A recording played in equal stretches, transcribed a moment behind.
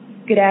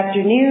Good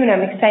afternoon.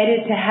 I'm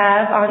excited to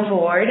have on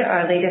board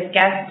our latest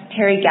guest,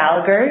 Terri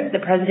Gallagher, the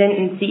President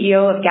and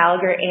CEO of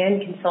Gallagher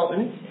 &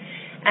 Consultants.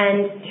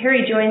 And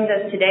Terri joins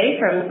us today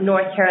from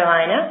North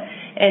Carolina,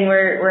 and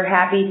we're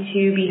happy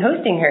to be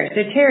hosting her.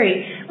 So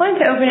Terri, I wanted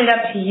to open it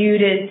up to you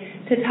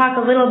to talk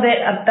a little bit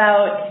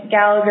about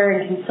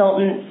Gallagher &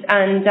 Consultants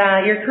and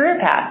your career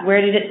path.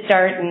 Where did it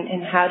start,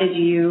 and how did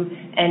you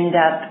end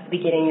up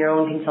beginning your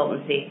own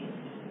consultancy?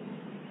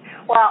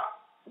 Well,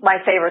 my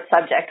favorite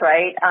subject,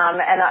 right?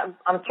 And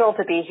I'm thrilled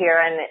to be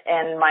here,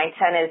 and my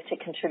intent is to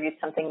contribute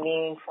something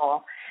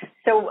meaningful.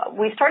 So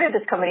we started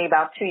this company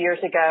about 2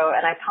 years ago,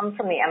 and I come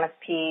from the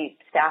MSP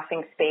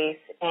staffing space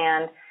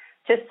and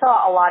just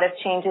saw a lot of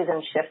changes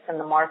and shifts in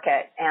the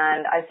market.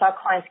 And I saw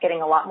clients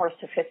getting a lot more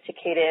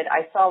sophisticated.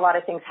 I saw a lot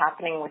of things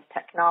happening with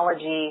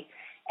technology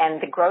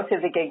and the growth of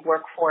the gig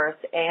workforce.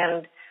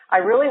 And I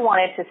really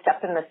wanted to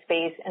step in the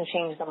space and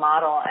change the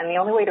model. And the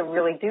only way to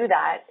really do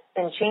that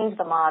and change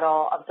the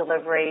model of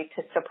delivery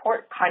to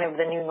support kind of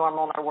the new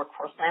normal in our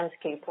workforce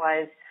landscape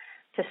was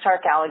to start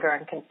Gallagher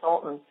 &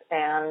 Consultants.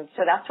 And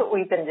so that's what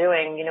we've been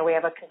doing. You know, we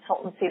have a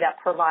consultancy that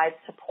provides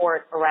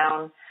support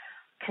around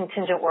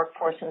contingent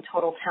workforce and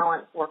total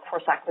talent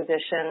workforce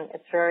acquisition.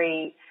 It's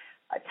very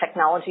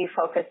technology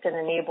focused and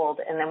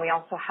enabled. And then we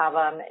also have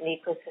an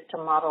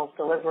ecosystem model of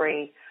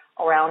delivery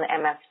around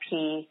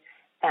MSP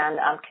and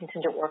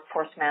contingent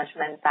workforce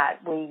management that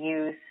we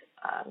use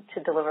to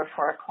deliver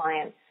for our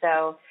clients.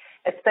 So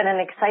it's been an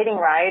exciting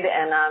ride,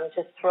 and I'm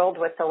just thrilled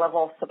with the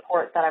level of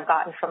support that I've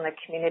gotten from the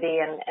community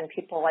and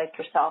people like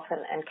yourself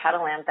and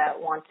Catalan that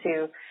want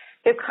to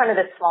give kind of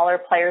the smaller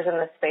players in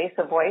the space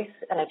a voice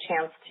and a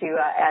chance to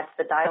add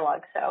to the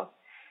dialogue. So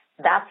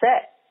that's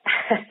it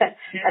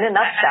in a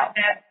nutshell.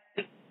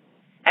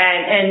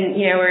 And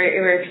you know,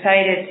 we're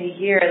excited to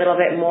hear a little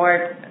bit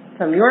more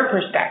from your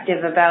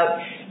perspective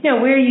about, you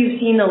know, where you've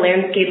seen the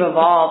landscape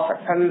evolve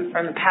from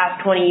the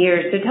past 20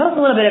 years. So tell us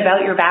a little bit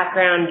about your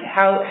background,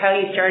 how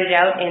you started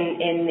out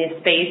in this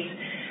space,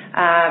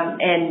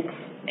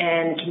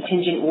 and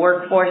contingent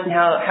workforce, and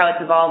how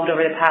it's evolved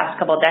over the past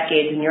couple of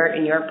decades in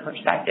your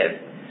perspective.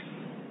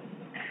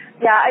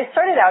 Yeah, I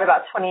started out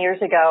about 20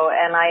 years ago,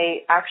 and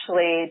I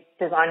actually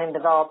designed and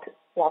developed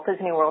Walt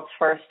Disney World's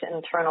first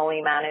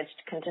internally managed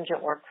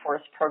contingent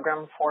workforce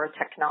program for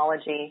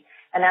technology.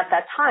 And at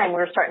that time, we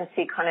were starting to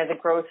see kind of the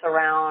growth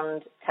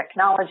around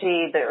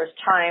technology. There was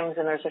Chimes,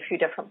 and there's a few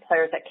different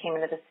players that came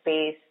into the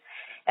space.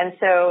 And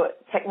so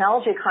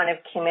technology kind of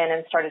came in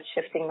and started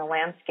shifting the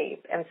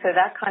landscape. And so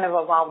that kind of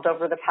evolved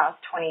over the past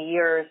 20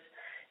 years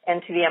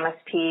into the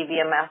MSP,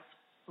 VMS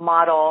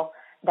model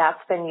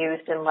that's been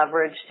used and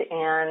leveraged.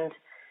 And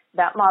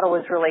that model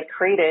was really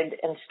created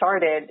and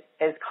started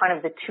as kind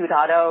of the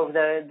 2.0,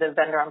 the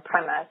vendor on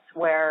premise,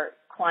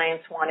 where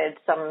clients wanted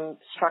some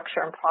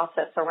structure and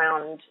process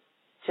around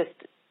just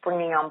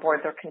bringing on board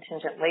their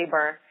contingent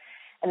labor.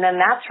 And then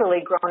that's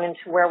really grown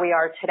into where we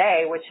are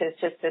today, which is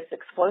just this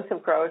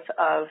explosive growth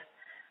of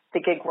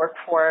the gig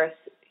workforce,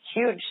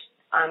 huge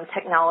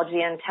technology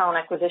and talent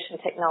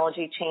acquisition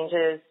technology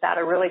changes that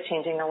are really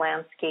changing the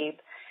landscape.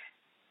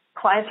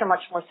 Clients are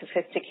much more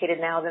sophisticated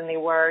now than they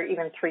were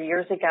even 3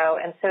 years ago.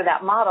 And so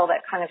that model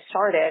that kind of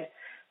started,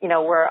 you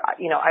know, where,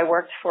 you know, I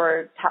worked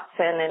for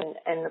Tapfin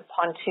and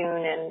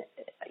Pontoon and,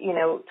 you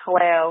know,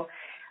 Taleo,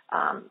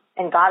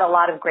 and got a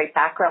lot of great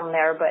background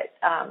there. But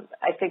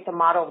I think the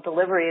model of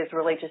delivery has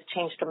really just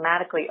changed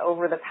dramatically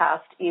over the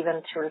past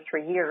even 2 or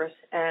 3 years.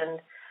 And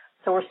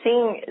so we're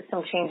seeing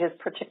some changes,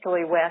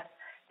 particularly with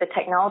the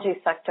technology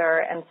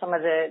sector and some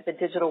of the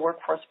digital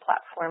workforce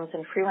platforms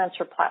and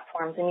freelancer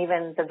platforms and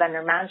even the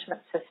vendor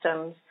management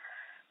systems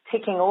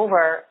taking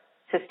over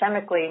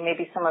systemically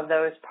maybe some of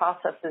those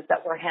processes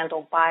that were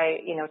handled by,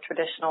 you know,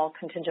 traditional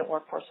contingent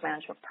workforce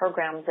management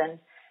programs. And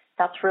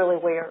that's really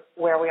where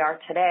we are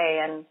today.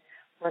 And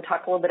we're going to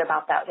talk a little bit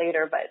about that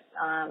later. But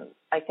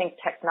I think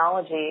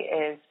technology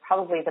is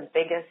probably the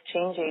biggest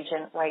change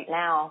agent right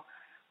now.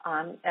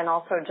 And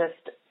also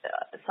just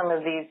some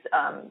of these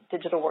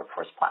digital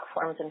workforce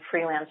platforms and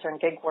freelancer and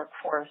gig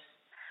workforce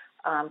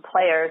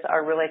players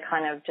are really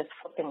kind of just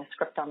flipping the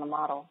script on the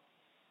model.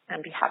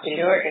 And be happy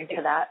to go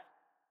into that.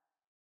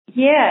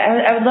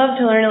 Yeah, I would love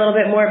to learn a little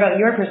bit more about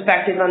your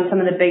perspective on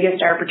some of the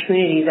biggest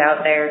opportunities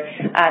out there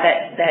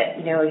that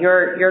you know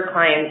your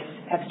clients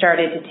have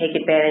started to take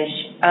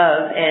advantage of,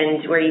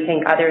 and where you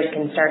think others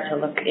can start to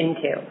look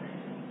into.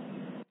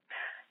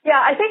 Yeah,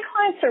 I think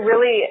clients are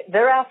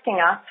they're asking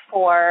us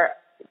for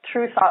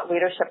true thought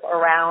leadership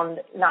around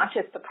not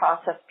just the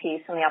process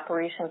piece and the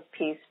operations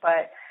piece,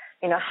 but,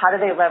 you know, how do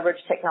they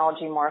leverage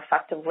technology more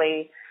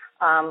effectively?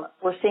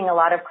 We're seeing a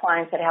lot of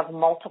clients that have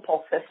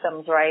multiple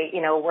systems, right?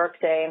 You know,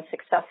 Workday and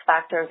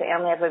SuccessFactors,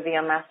 and they have a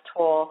VMS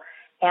tool,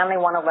 and they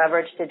want to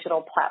leverage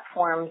digital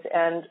platforms.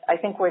 And I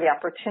think where the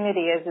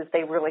opportunity is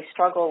they really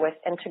struggle with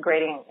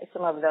integrating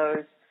some of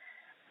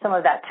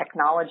that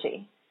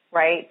technology,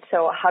 right?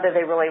 So how do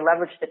they really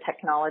leverage the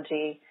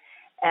technology?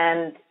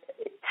 And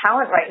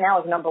talent right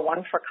now is number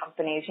one for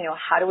companies. You know,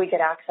 how do we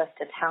get access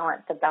to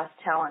talent, the best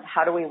talent?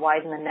 How do we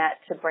widen the net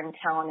to bring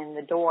talent in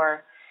the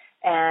door?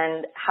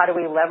 and how do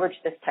we leverage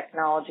this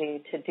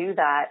technology to do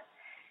that?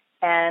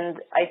 And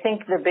I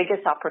think the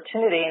biggest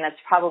opportunity, and it's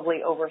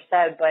probably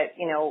oversaid, but,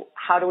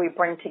 how do we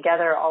bring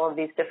together all of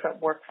these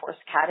different workforce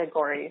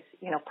categories,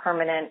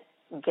 permanent,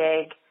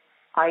 gig,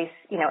 ICE,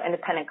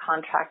 independent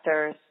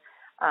contractors,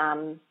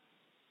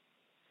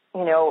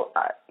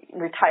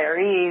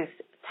 retirees,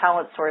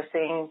 talent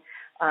sourcing,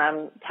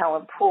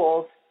 talent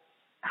pools.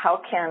 How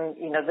can,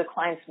 the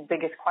client's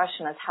biggest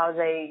question is how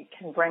they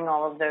can bring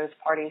all of those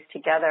parties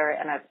together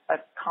in a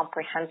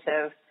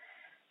comprehensive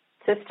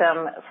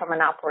system from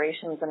an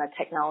operations and a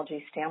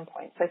technology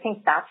standpoint. So I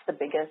think that's the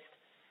biggest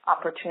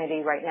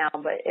opportunity right now,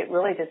 but it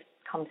really just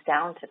comes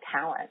down to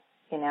talent.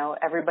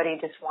 Everybody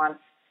just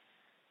wants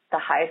the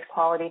highest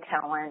quality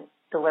talent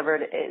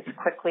delivered as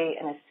quickly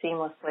and as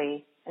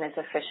seamlessly and as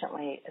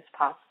efficiently as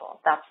possible.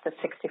 That's the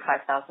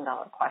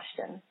 $65,000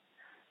 question.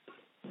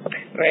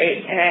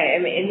 Right.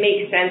 It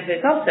makes sense.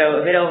 It's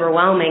also a bit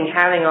overwhelming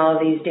having all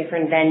of these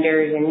different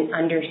vendors and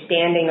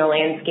understanding the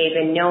landscape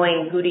and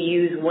knowing who to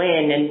use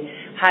when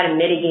and how to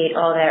mitigate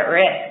all that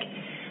risk.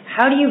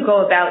 How do you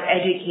go about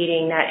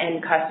educating that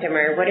end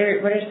customer? What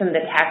are some of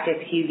the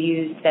tactics you've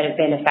used that have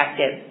been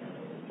effective?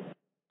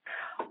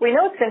 We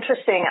know it's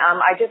interesting.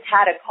 I just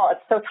had a call.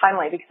 It's so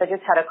timely because I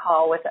just had a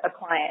call with a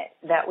client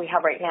that we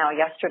have right now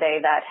yesterday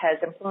that has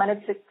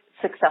implemented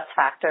success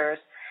factors.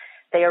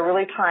 They are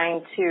really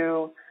trying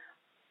to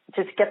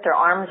just get their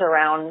arms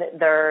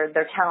around their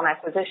talent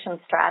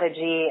acquisition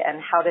strategy and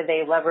how do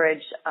they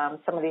leverage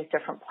some of these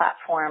different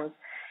platforms.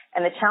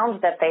 And the challenge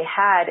that they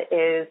had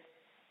is,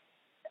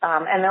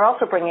 and they're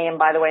also bringing in,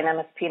 by the way, an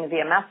MSP and a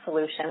VMS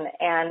solution.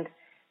 And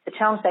the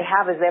challenge they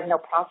have is they have no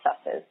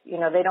processes.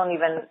 They don't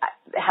even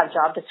have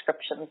job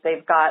descriptions.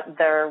 They've got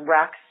their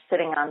recs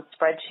sitting on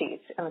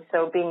spreadsheets. And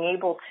so being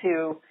able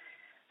to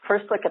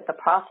first look at the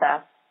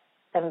process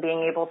and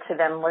being able to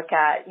then look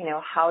at,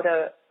 how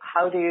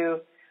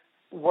do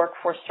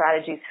workforce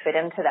strategies fit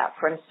into that.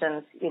 For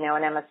instance, an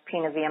MSP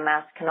and a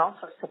VMS can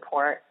also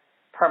support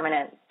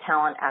permanent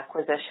talent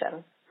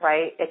acquisition,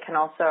 right? It can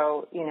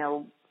also,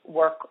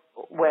 work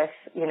with,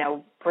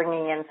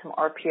 bringing in some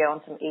RPO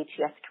and some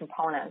ATS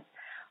components.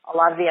 A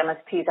lot of the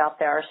MSPs out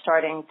there are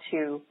starting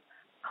to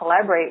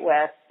collaborate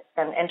with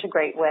and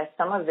integrate with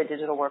some of the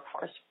digital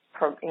workforce,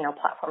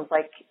 platforms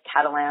like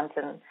Catalant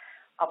and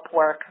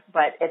Upwork,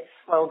 but it's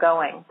slow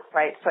going,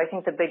 right? So I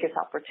think the biggest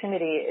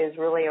opportunity is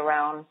really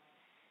around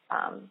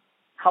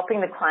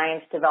helping the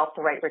clients develop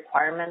the right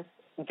requirements,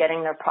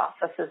 getting their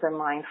processes in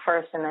line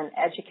first, and then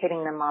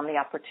educating them on the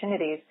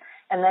opportunities,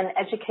 and then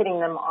educating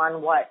them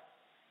on what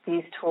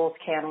these tools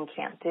can and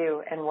can't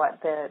do and what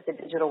the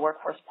digital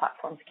workforce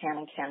platforms can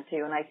and can't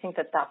do. And I think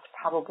that that's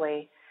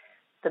probably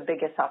the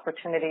biggest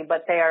opportunity,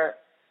 but they are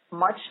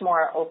much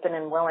more open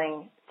and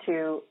willing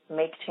to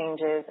make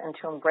changes and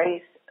to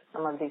embrace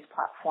some of these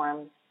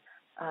platforms.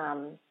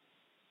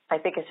 I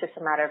think it's just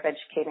a matter of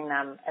educating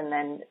them and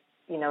then,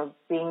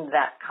 being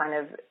that kind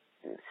of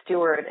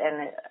steward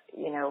and,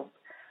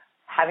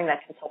 having that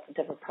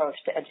consultative approach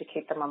to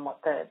educate them on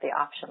what the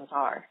options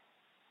are.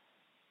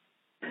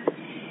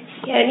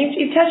 Yeah, and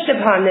you've touched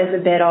upon this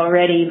a bit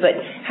already, but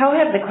how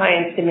have the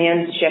client's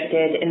demands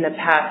shifted in the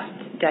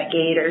past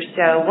decade or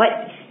so? What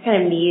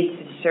kind of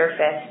needs have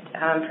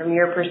surfaced from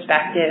your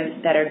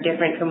perspective that are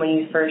different from when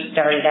you first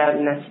started out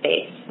in this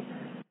space?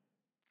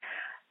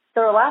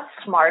 They're a lot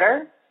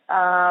smarter.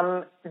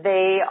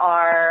 They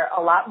are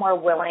a lot more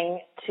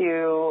willing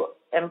to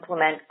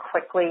implement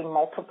quickly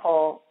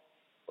multiple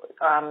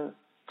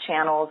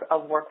channels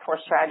of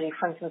workforce strategy.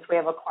 For instance, we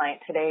have a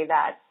client today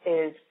that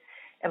is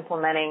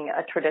implementing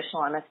a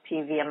traditional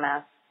MSP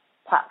VMS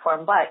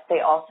platform, but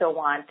they also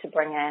want to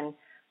bring in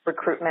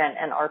recruitment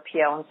and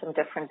RPO and some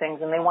different things,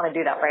 and they want to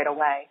do that right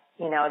away.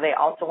 They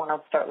also want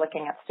to start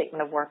looking at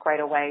statement of work right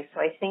away.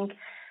 So I think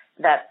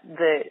that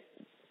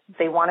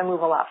they want to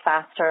move a lot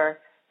faster.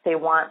 They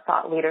want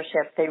thought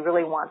leadership. They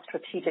really want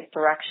strategic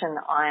direction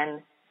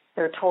on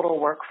their total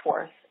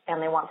workforce,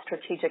 and they want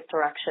strategic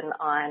direction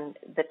on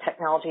the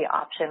technology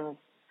options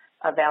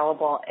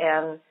available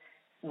and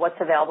what's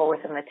available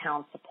within the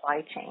talent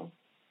supply chain,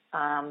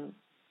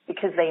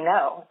 because they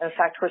know. In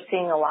fact, we're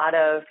seeing a lot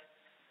of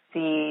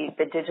the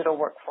digital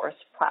workforce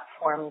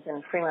platforms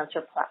and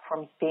freelancer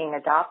platforms being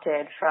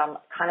adopted from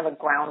kind of a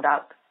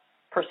ground-up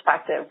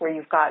perspective where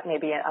you've got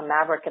maybe a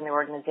maverick in the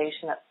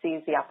organization that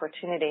sees the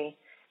opportunity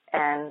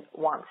and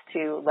wants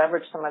to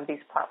leverage some of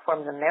these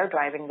platforms, and they're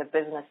driving the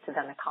business to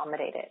then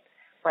accommodate it,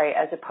 right,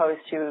 as opposed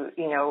to,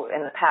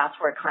 in the past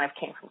where it kind of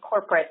came from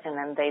corporate and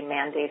then they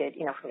mandated,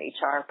 from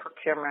HR,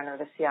 procurement, or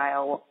the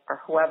CIO or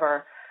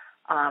whoever,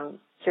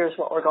 here's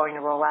what we're going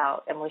to roll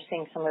out. And we're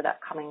seeing some of that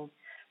coming,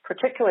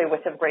 particularly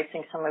with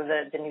embracing some of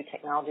the new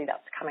technology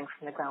that's coming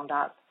from the ground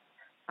up,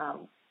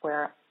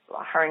 where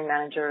hiring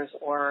managers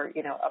or,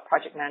 a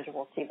project manager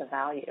will see the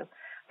value.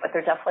 But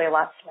they're definitely a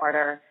lot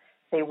smarter.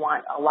 They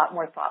want a lot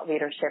more thought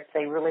leadership.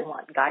 They really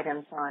want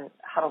guidance on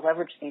how to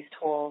leverage these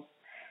tools.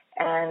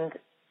 And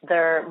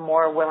they're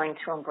more willing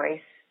to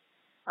embrace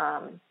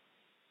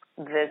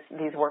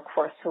these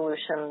workforce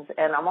solutions.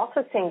 And I'm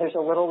also seeing there's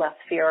a little less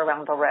fear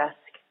around the risk.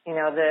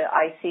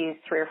 I see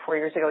 3 or 4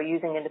 years ago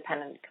using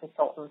independent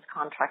consultants,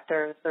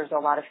 contractors, there's a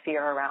lot of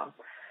fear around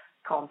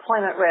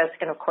co-employment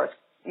risk. And of course,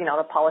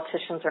 the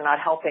politicians are not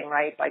helping,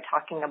 right, by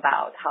talking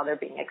about how they're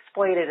being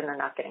exploited and they're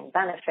not getting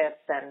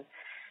benefits, and,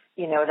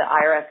 the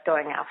IRS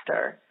going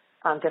after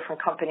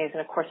different companies,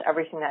 and of course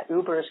everything that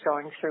Uber is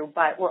going through.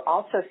 But we're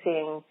also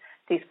seeing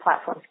these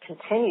platforms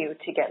continue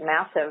to get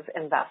massive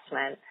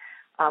investment.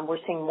 We're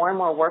seeing more and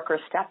more workers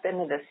step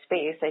into this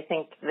space. I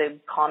think the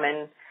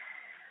common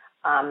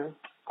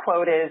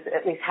quote is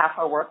at least half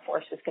our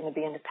workforce is going to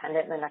be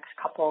independent in the next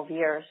couple of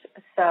years.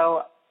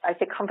 So I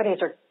think companies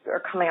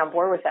are coming on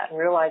board with that and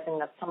realizing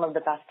that some of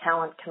the best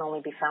talent can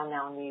only be found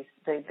now in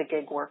the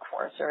gig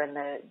workforce or in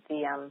the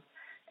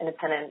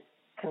independent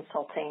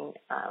consulting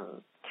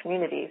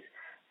communities.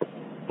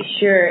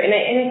 Sure, and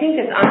I think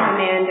this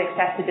on-demand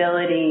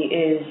accessibility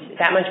is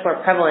that much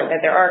more prevalent,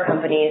 that there are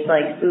companies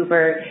like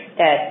Uber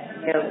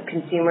that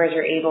consumers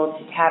are able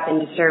to tap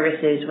into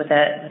services with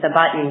a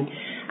button,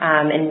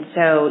 and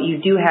so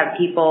you do have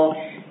people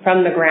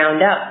from the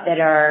ground up that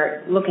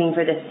are looking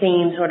for the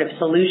same sort of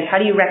solution. How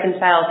do you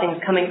reconcile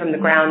things coming from the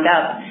ground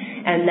up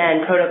and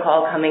then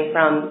protocol coming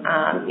from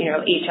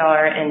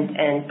HR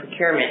and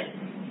procurement?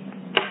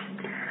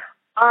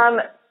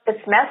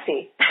 It's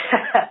messy.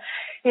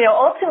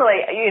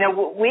 Ultimately,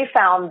 we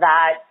found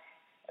that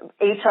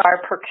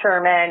HR,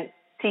 procurement,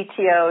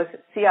 CTOs,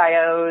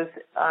 CIOs,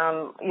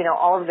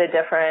 all of the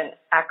different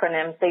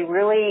acronyms, they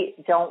really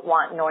don't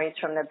want noise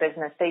from the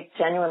business. They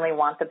genuinely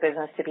want the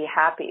business to be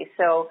happy.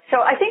 So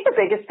I think the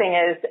biggest thing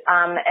is,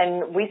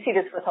 and we see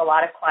this with a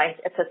lot of clients,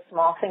 it's a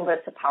small thing, but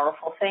it's a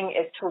powerful thing,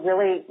 is to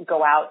really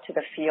go out to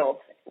the field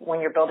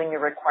when you're building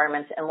your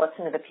requirements and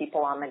listen to the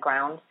people on the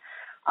ground.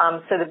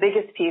 So the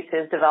biggest piece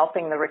is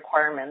developing the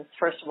requirements,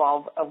 first of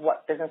all, of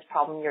what business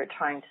problem you're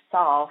trying to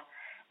solve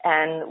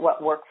and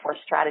what workforce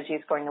strategy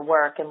is going to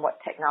work and what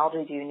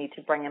technology do you need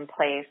to bring in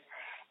place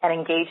and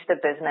engage the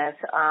business.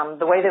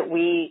 The way that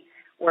we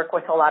work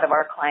with a lot of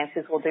our clients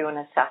is we'll do an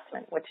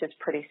assessment, which is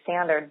pretty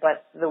standard,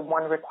 but the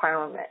one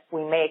requirement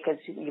we make is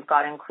you've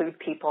got to include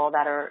people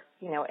that are,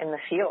 in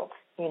the field,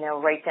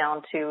 right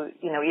down to,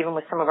 even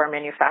with some of our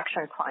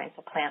manufacturing clients,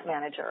 a plant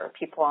manager or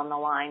people on the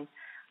line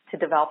to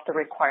develop the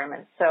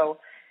requirements. So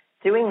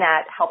doing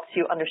that helps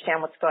you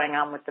understand what's going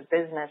on with the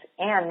business,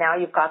 and now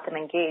you've got them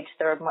engaged.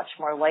 They're much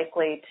more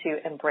likely to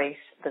embrace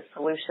the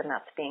solution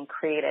that's being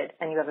created,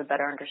 and you have a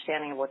better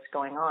understanding of what's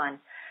going on.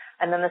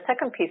 And then the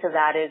second piece of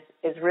that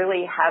is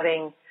really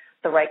having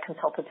the right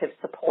consultative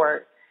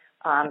support.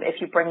 If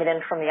you bring it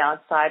in from the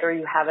outside or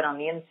you have it on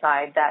the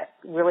inside,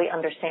 that really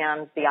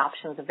understands the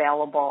options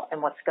available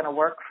and what's going to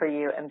work for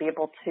you and be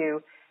able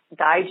to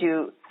guide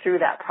you through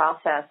that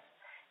process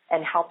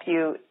and help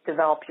you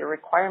develop your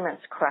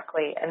requirements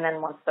correctly. And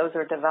then once those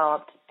are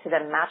developed, to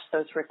then match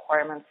those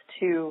requirements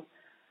to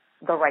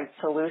the right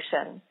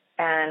solution.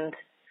 And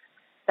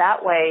that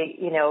way,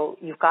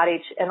 you've got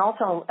and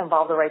also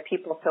involve the right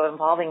people. So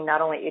involving not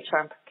only HR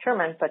and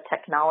procurement, but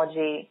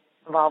technology,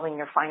 involving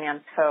your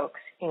finance folks.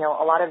 A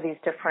lot of these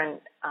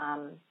different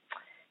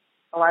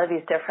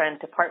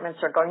departments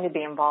are going to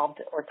be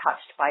involved or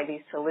touched by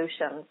these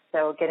solutions.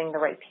 So getting the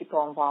right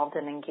people involved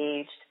and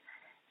engaged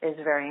is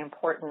very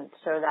important,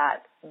 so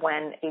that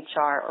when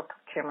HR or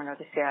procurement or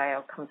the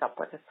CIO comes up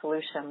with a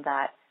solution,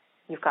 that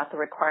you've got the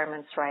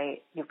requirements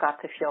right, you've got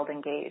the field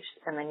engaged,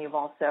 and then you've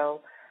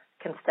also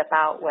can step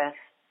out with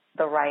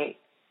the right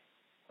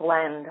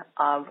blend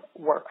of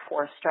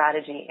workforce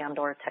strategy and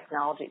or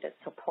technology to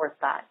support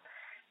that.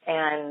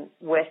 And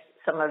with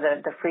some of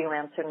the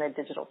freelancer and the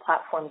digital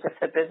platforms, if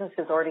the business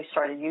has already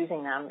started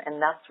using them, and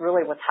that's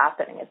really what's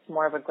happening, it's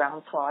more of a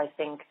groundswell, I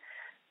think,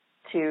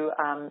 to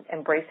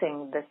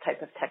embracing this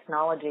type of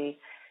technology,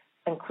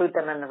 include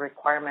them in the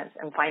requirements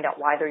and find out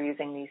why they're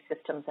using these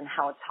systems and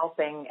how it's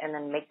helping, and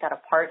then make that a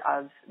part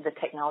of the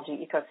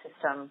technology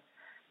ecosystem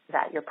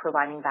that you're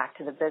providing back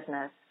to the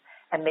business,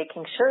 and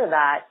making sure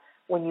that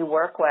when you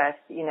work with,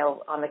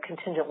 on the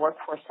contingent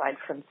workforce side,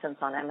 for instance,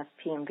 on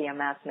MSP and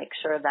VMS, make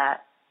sure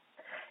that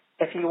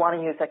if you want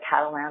to use a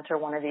Catalant or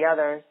one of the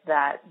others,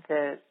 that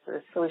the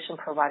solution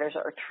providers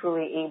are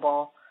truly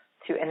able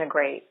to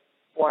integrate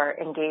or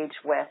engage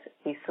with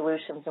these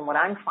solutions. And what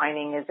I'm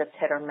finding is it's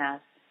hit or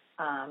miss.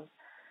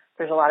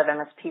 There's a lot of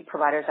MSP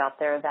providers out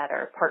there that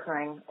are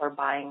partnering or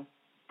buying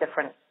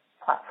different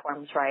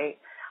platforms, right?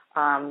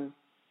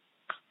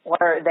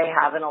 Or they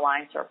have an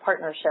alliance or a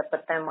partnership,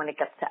 but then when it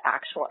gets to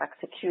actual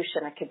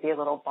execution, it could be a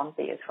little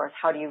bumpy as far as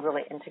how do you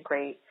really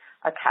integrate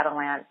a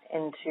Catalant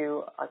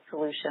into a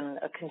solution,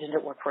 a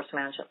contingent workforce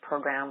management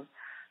program.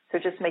 So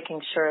just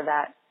making sure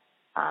that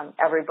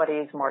everybody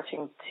is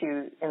marching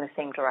in the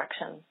same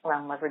direction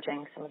around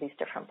leveraging some of these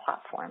different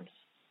platforms.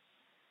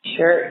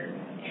 Sure.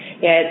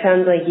 Yeah, it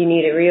sounds like you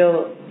need a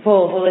real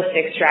full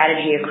holistic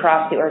strategy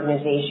across the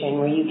organization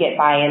where you get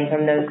buy-in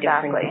from those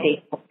different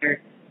stakeholders.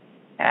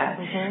 Yeah.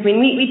 Mm-hmm. I mean,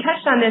 we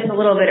touched on this a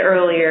little bit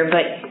earlier,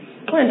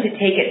 but wanted to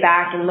take it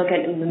back and look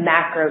at the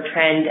macro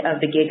trend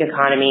of the gig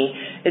economy.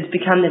 It's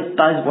become this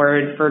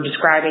buzzword for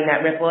describing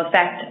that ripple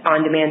effect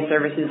on-demand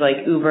services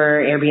like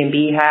Uber,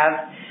 Airbnb have.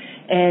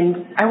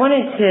 And I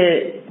wanted to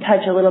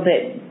touch a little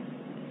bit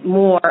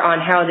more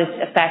on how this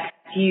affects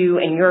you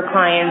and your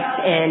clients,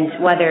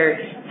 and whether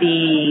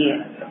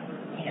the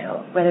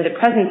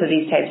presence of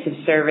these types of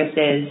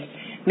services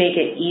make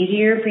it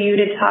easier for you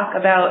to talk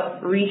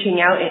about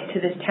reaching out to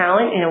this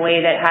talent in a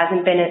way that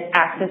hasn't been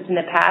accessed in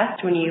the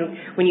past when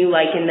you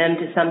liken them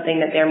to something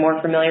that they're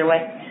more familiar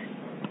with?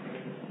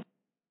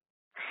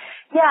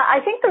 Yeah,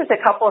 I think there's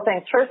a couple of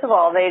things. First of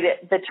all,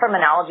 the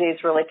terminology is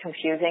really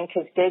confusing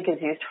because gig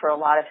is used for a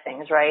lot of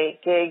things, right?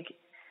 Gig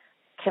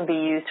can be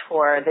used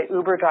for the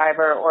Uber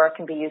driver, or it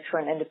can be used for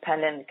an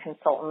independent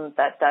consultant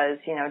that does,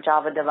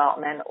 Java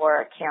development,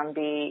 or it can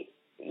be,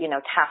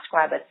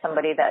 TaskRabbit,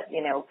 somebody that,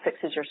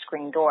 fixes your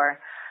screen door.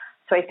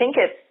 So I think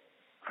it's,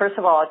 first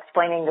of all,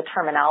 explaining the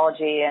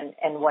terminology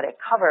and what it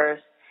covers,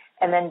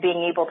 and then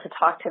being able to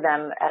talk to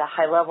them at a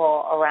high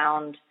level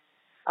around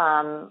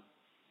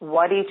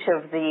what each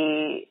of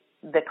the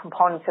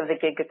components of the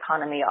gig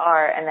economy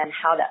are, and then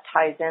how that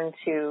ties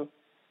into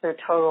their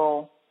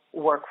total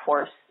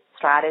workforce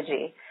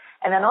strategy.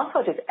 And then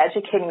also just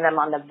educating them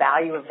on the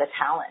value of the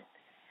talent.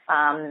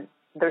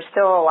 There's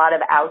still a lot of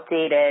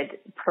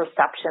outdated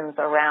perceptions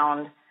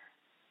around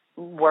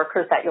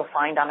workers that you'll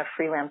find on a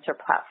freelancer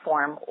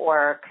platform,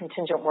 or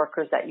contingent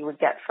workers that you would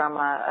get from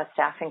a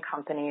staffing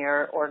company,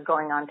 or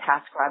going on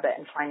TaskRabbit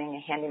and finding a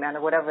handyman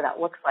or whatever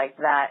that looks like,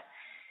 that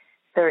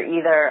they're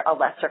either a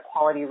lesser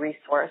quality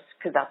resource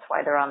because that's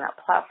why they're on that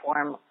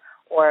platform,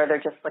 or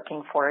they're just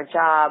looking for a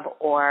job,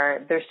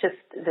 or there's just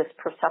this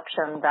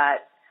perception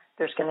that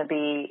there's going to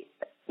be,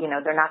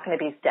 they're not going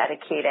to be as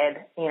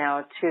dedicated,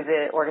 to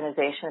the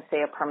organization as,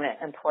 say, a permanent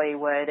employee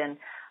would. And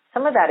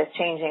some of that is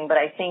changing, but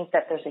I think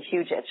that there's a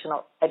huge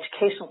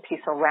educational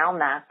piece around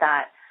that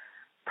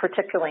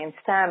particularly in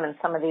STEM and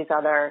some of these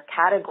other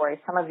categories,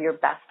 some of your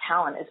best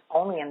talent is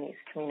only in these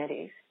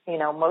communities.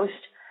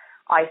 Most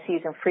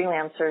ICs and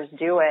freelancers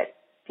do it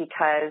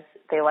because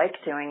they like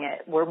doing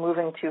it. We're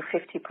moving to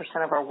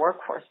 50% of our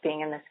workforce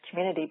being in this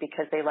community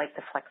because they like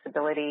the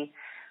flexibility.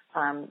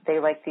 They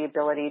like the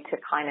ability to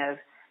kind of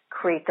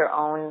create their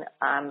own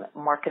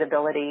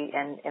marketability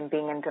and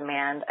being in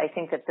demand. I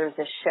think that there's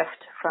a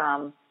shift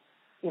from,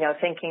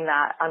 thinking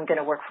that I'm going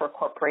to work for a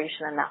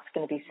corporation and that's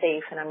going to be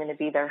safe and I'm going to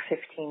be there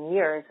 15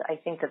 years. I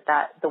think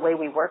that the way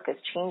we work is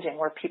changing,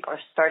 where people are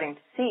starting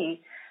to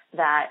see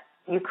that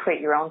you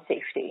create your own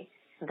safety,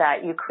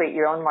 that you create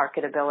your own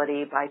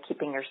marketability by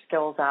keeping your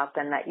skills up,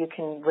 and that you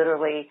can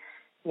literally,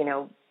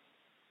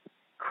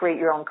 create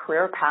your own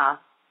career path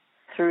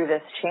through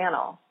this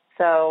channel.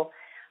 So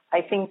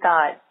I think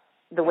that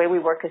the way we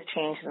work has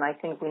changed, and I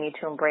think we need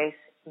to embrace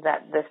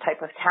that this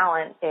type of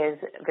talent is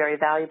very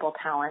valuable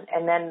talent.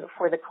 And then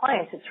for the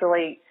clients, it's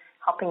really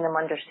helping them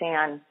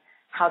understand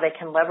how they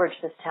can leverage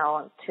this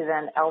talent to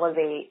then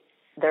elevate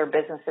their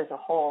business as a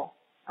whole.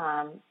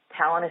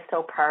 Talent is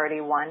still priority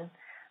one.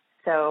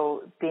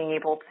 So being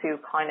able to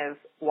kind of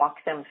walk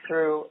them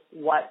through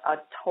what a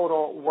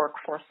total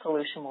workforce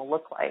solution will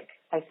look like.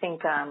 I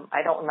think,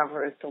 I don't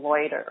remember if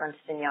Deloitte or Ernst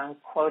 & Young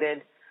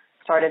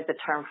started the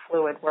term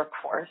fluid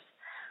workforce.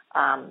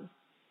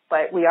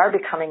 But we are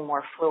becoming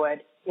more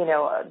fluid.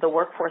 The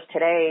workforce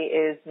today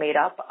is made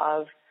up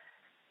of,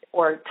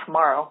 or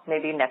tomorrow,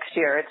 maybe next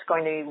year, it's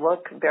going to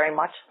look very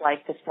much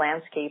like this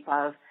landscape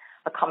of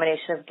a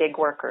combination of gig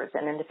workers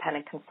and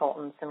independent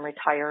consultants and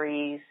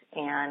retirees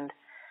and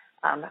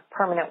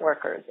permanent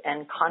workers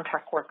and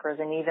contract workers,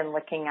 and even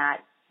looking at,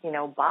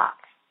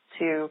 bots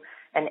to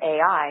an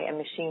AI and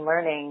machine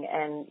learning,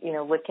 and,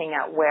 looking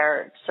at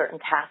where certain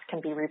tasks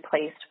can be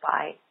replaced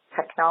by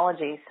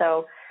technology.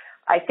 So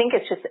I think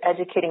it's just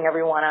educating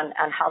everyone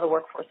on how the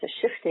workforce is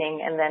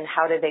shifting, and then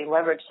how do they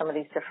leverage some of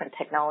these different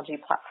technology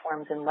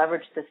platforms and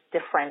leverage this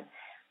different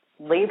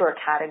labor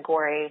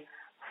category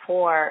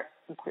for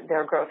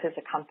their growth as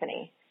a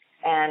company.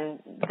 And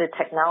the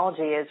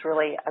technology is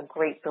really a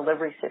great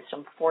delivery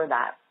system for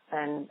that.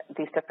 And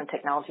these different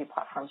technology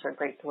platforms are a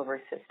great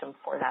delivery system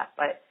for that.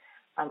 But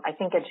I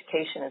think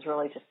education is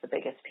really just the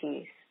biggest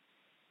piece.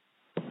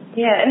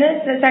 Yeah, and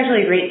that's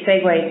actually a great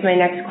segue to my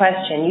next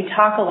question. You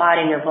talk a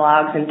lot in your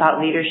blogs and thought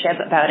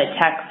leadership about a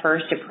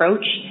tech-first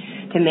approach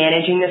to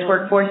managing this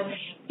workforce.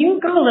 Can you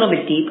go a little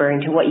bit deeper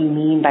into what you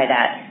mean by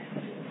that?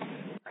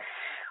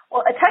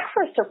 Well, a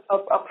tech-first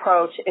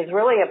approach is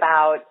really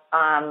about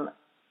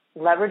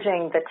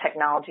leveraging the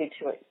technology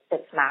to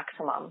its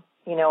maximum.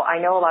 I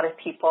know a lot of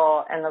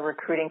people in the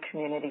recruiting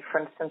community, for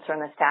instance, or in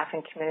the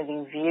staffing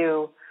community,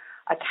 view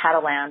a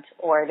Catalant,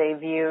 or they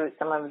view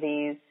some of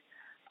these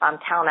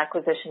talent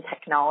acquisition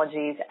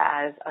technologies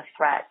as a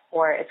threat,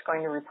 or it's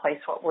going to replace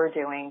what we're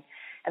doing.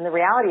 And the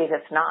reality is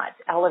it's not.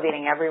 It's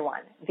elevating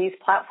everyone. These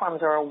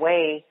platforms are a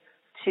way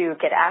to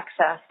get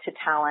access to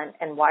talent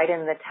and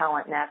widen the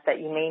talent net that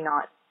you may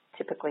not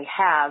typically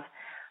have,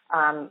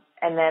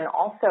 and then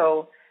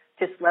also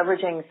just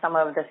leveraging some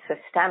of the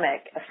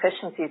systemic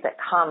efficiencies that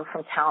come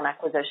from talent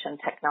acquisition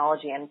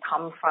technology and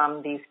come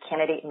from these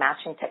candidate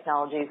matching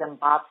technologies and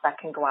bots that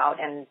can go out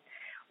and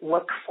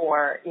look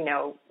for,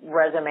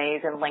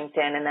 resumes in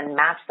LinkedIn and then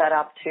match that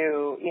up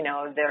to,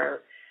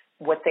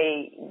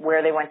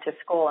 where they went to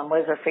school and what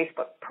does their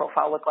Facebook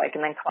profile look like,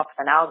 and then come up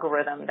with an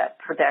algorithm that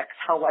predicts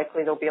how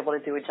likely they'll be able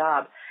to do a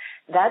job.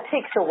 That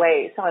takes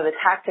away some of the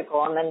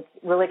tactical and then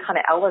really kind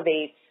of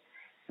elevates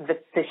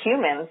the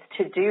humans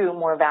to do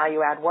more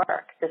value-add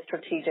work, the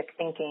strategic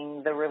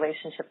thinking, the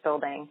relationship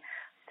building.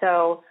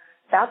 So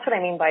that's what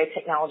I mean by a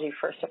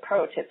technology-first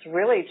approach. It's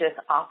really just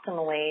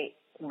optimally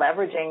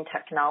leveraging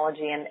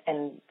technology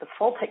and the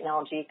full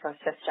technology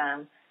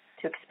ecosystem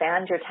to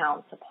expand your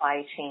talent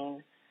supply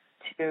chain,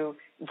 to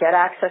get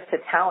access to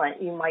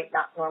talent you might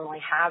not normally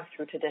have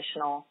through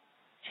traditional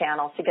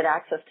channels, to get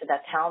access to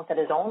that talent that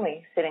is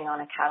only sitting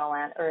on a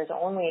Catalan or is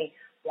only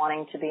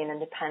wanting to be an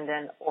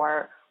independent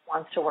or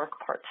wants to work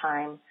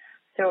part-time.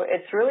 So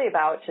it's really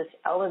about just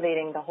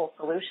elevating the whole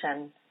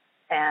solution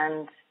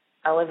and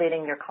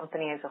elevating your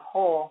company as a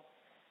whole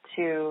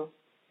to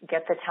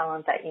get the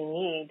talent that you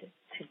need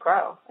to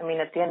grow. I mean,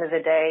 at the end of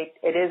the day,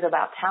 it is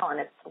about talent.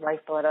 It's the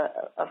lifeblood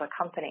of a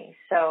company.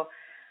 So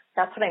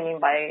that's what I mean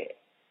by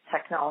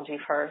technology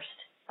first.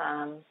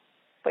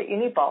 But you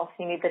need both.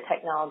 You need the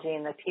technology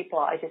and the people.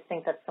 I just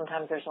think that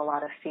sometimes there's a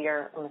lot of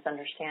fear and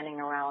misunderstanding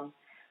around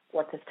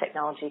what this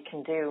technology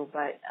can do.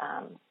 But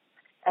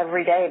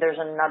every day there's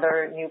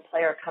another new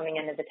player coming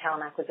into the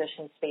talent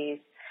acquisition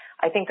space.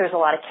 I think there's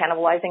a lot of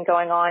cannibalizing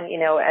going on.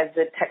 As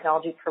the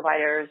technology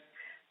providers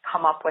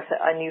come up with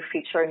a new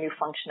feature, a new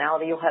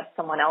functionality, you'll have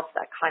someone else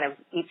that kind of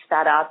eats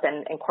that up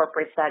and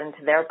incorporates that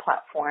into their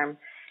platform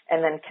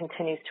and then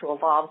continues to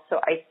evolve.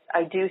 So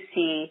I do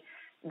see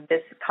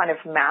this kind of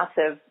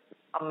massive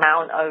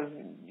amount of,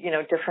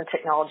 different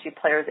technology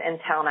players in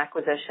talent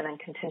acquisition and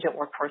contingent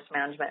workforce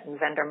management and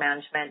vendor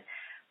management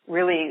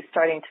really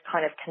starting to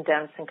kind of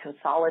condense and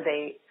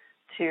consolidate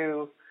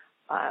to,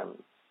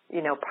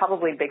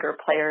 probably bigger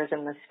players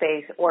in the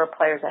space or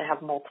players that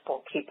have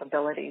multiple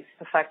capabilities.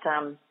 In fact,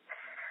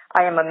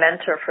 I am a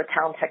mentor for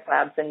Talent Tech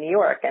Labs in New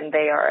York, and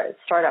they are a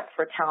startup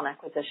for talent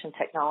acquisition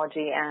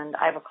technology. And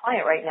I have a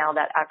client right now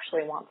that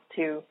actually wants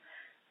to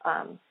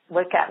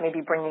look at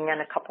maybe bringing in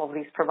a couple of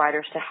these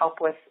providers to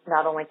help with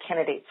not only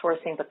candidate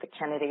sourcing, but the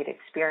candidate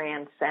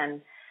experience,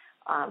 and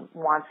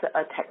wants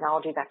a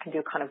technology that can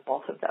do kind of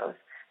both of those.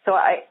 So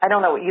I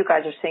don't know what you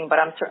guys are seeing, but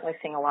I'm certainly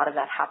seeing a lot of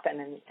that happen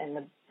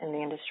in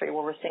the industry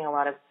where we're seeing a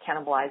lot of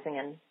cannibalizing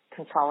and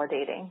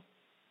consolidating.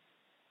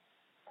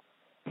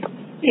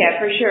 Yeah,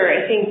 for sure.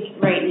 I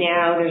think right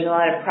now there's a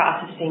lot of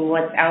processing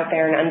what's out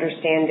there and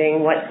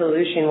understanding what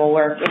solution will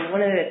work. And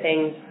one of the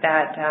things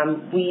that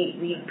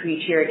we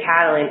preach here at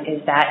Catalent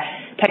is that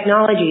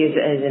technology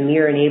is a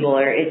mere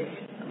enabler. It's,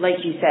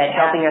 like you said,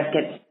 helping us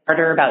get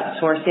smarter about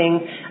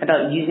sourcing,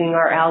 about using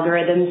our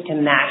algorithms to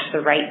match the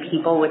right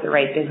people with the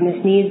right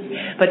business needs.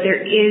 But there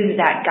is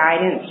that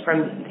guidance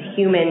from the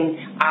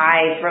human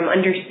eye, from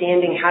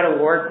understanding how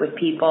to work with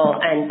people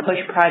and push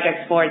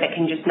projects forward that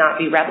can just not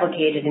be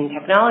replicated in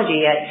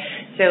technology yet.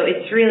 So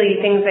it's really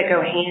things that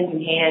go hand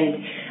in hand,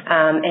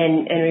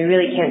 and we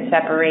really can't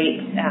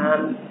separate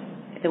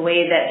the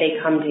way that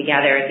they come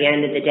together at the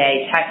end of the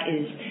day. Tech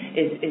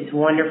is a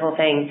wonderful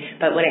thing,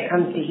 but when it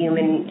comes to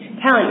human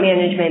talent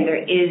management, there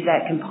is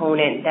that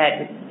component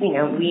that,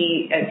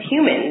 we as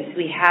humans,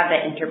 we have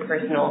that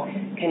interpersonal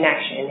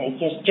connection.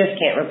 It just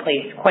can't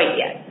replace quite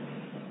yet.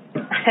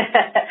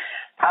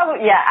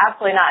 Probably, yeah,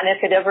 absolutely not. And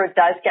if it ever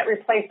does get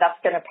replaced, that's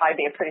going to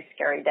probably be a pretty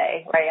scary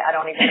day, right? I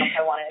don't even know if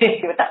I want to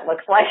see what that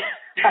looks like.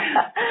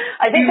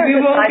 I think there's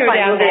a sci-fi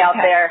movie out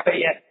there.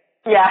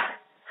 Yeah.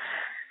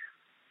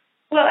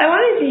 Well, I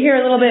wanted to hear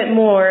a little bit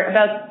more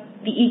about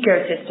the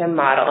ecosystem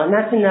model, and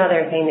that's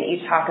another thing that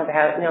you talk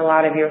about in a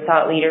lot of your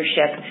thought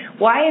leadership.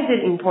 Why is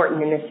it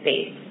important in this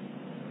space?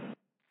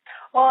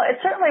 Well, it's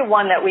certainly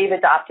one that we've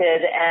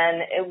adopted,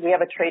 and we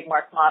have a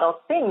trademark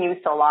model. It's being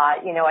used a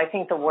lot. I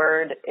think the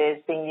word is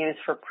being used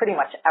for pretty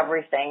much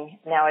everything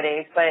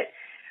nowadays. But,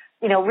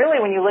 really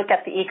when you look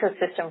at the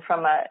ecosystem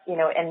from a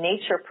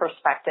nature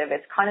perspective,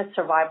 it's kind of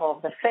survival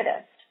of the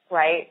fittest,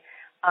 right?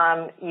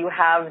 You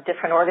have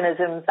different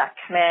organisms that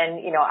come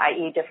in,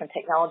 i.e. different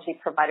technology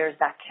providers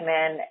that come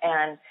in,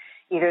 and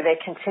either they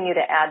continue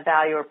to add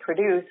value or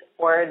produce,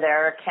 or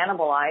they're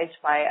cannibalized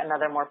by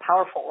another more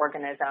powerful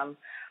organism.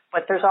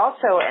 But there's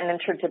also an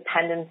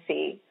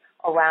interdependency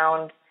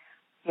around,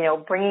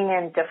 bringing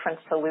in different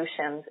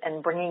solutions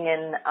and bringing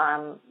in,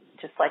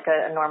 just like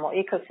a normal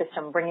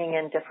ecosystem, bringing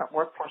in different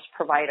workforce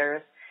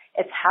providers.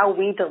 It's how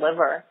we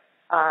deliver.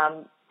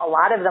 A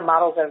lot of the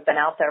models that have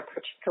been out there,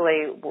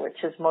 particularly, which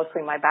is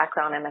mostly my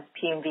background,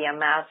 MSP and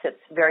VMS,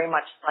 it's very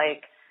much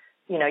like,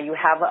 you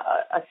have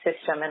a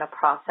system and a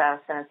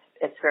process, and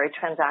it's very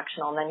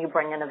transactional, and then you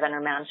bring in a vendor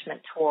management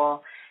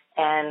tool,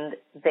 and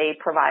they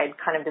provide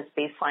kind of this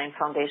baseline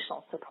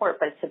foundational support,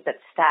 but it's a bit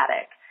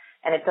static,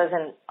 and it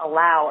doesn't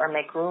allow or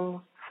make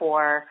room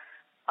for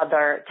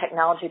other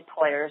technology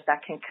players that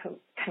can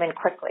come in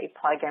quickly,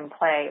 plug and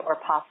play, or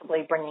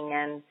possibly bringing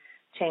in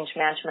change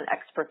management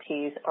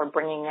expertise or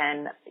bringing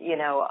in,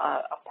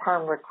 a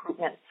perm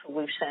recruitment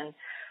solution.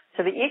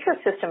 So the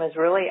ecosystem is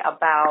really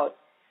about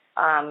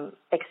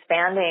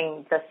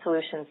expanding the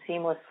solution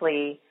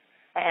seamlessly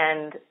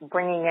and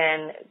bringing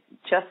in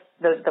just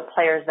the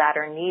players that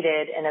are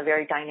needed in a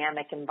very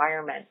dynamic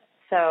environment.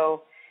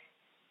 So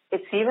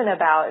it's even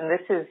about, and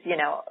this is,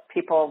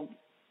 people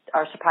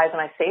are surprised when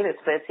I say this,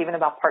 but it's even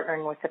about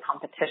partnering with the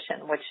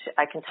competition, which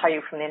I can tell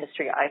you from the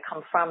industry I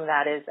come from,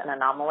 that is an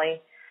anomaly.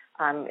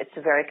 It's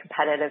a very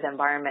competitive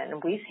environment,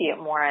 and we see it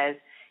more as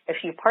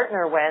if you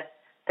partner with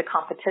the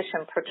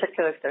competition,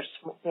 particularly if they're,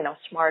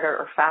 smarter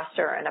or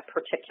faster in a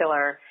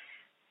particular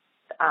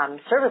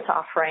service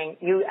offering,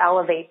 you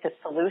elevate the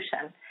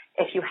solution.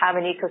 If you have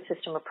an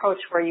ecosystem approach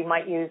where you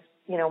might use,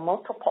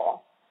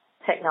 multiple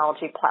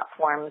technology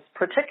platforms,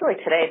 particularly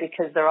today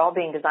because they're all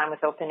being designed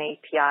with open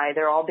API,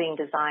 they're all being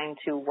designed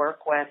to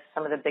work with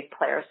some of the big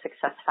players,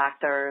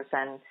 SuccessFactors,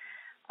 and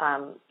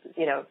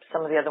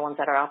some of the other ones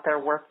that are out there,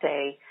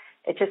 Workday.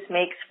 It just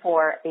makes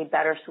for a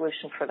better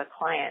solution for the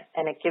client,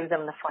 and it gives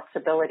them the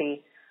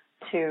flexibility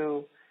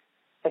to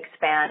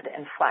expand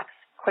and flex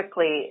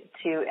quickly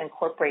to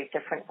incorporate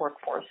different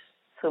workforce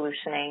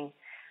solutioning.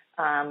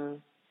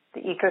 The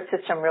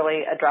ecosystem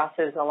really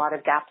addresses a lot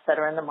of gaps that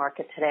are in the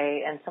market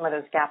today, and some of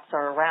those gaps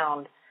are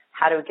around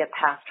how do we get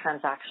past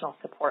transactional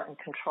support and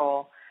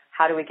control?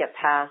 How do we get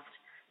past,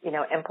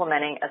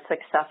 implementing a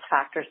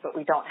SuccessFactors, but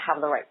we don't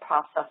have the right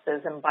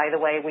processes? And by the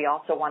way, we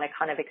also want to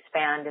kind of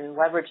expand and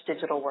leverage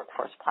digital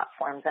workforce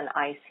platforms and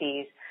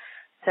ICs.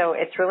 So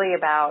it's really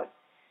about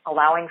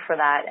allowing for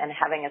that and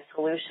having a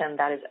solution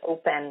that is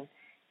open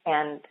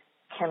and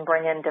can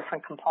bring in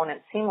different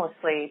components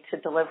seamlessly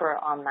to deliver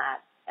on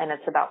that. And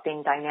it's about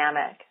being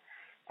dynamic.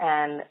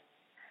 And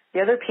the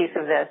other piece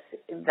of this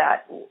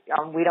that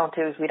we don't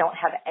do is we don't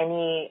have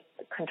any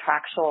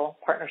contractual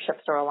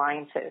partnerships or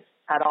alliances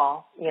at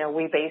all.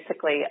 We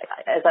basically,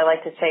 as I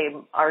like to say,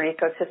 our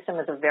ecosystem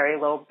is a very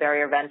low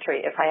barrier of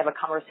entry. If I have a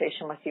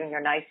conversation with you and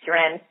you're nice, you're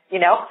in,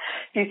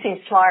 you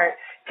seem smart,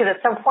 because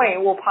at some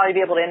point we'll probably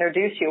be able to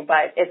introduce you,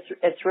 but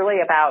it's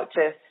really about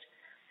just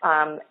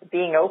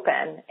being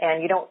open,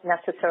 and you don't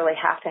necessarily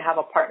have to have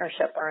a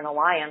partnership or an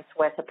alliance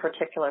with a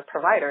particular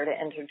provider to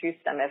introduce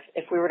them.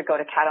 If we were to go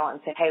to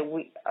Catalent and say, hey,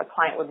 a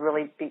client would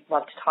really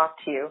love to talk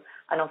to you,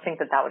 I don't think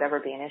that would ever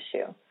be an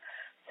issue.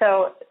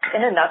 So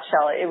in a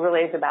nutshell, it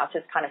really is about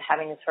just kind of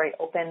having this very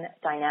open,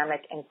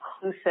 dynamic,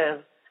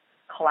 inclusive,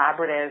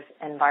 collaborative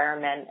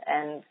environment,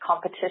 and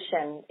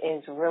competition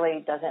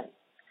really doesn't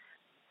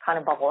kind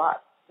of bubble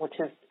up, which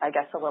is, I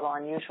guess, a little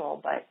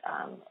unusual, but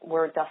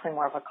we're definitely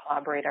more of a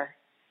collaborator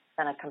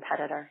than a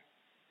competitor.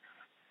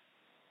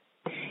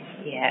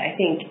 Yeah, I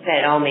think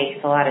that all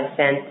makes a lot of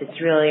sense.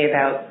 It's really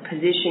about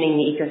positioning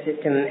the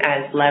ecosystem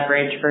as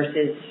leverage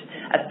versus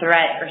a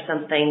threat or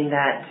something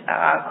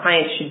that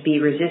clients should be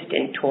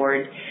resistant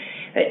toward.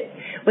 But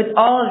with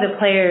all of the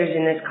players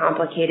in this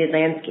complicated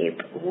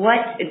landscape,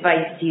 what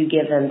advice do you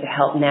give them to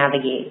help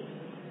navigate?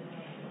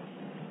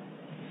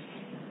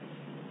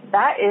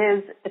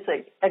 It's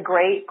a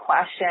great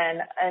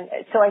question. And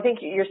so I think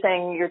you're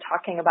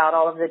talking about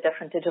all of the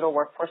different digital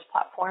workforce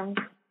platforms,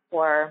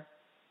 or?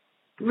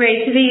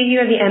 Right, so you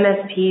have the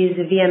MSPs,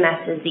 the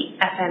VMSs, the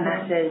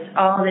FMSs,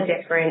 all the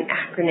different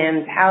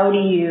acronyms. How do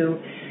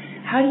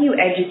you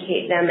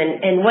educate them,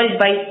 and what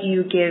advice do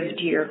you give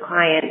to your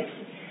clients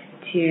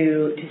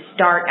to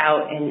start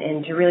out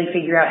and to really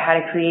figure out how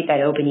to create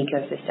that open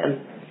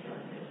ecosystem?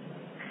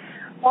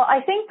 Well,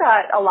 I think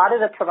that a lot of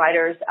the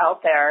providers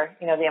out there,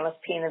 the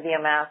MSP and the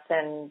VMS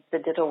and the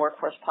digital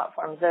workforce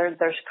platforms, they're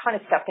kind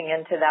of stepping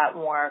into that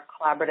more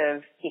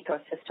collaborative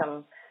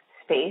ecosystem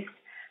space.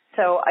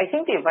 So I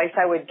think the advice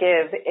I would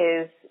give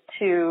is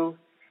to,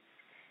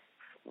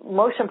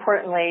 most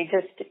importantly,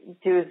 just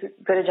do as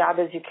good a job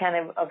as you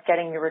can of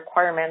getting your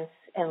requirements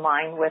in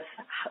line with,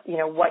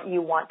 what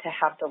you want to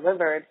have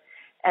delivered,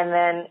 and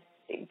then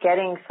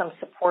getting some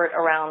support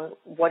around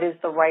what is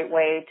the right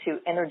way to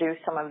introduce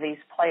some of these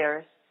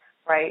players,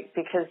 right?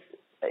 Because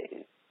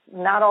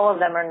not all of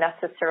them are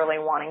necessarily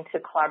wanting to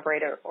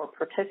collaborate or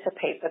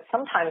participate, but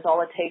sometimes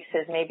all it takes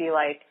is maybe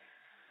like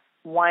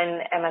one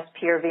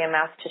MSP or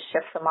VMS to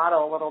shift the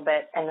model a little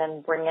bit and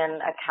then bring in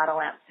a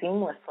Catalent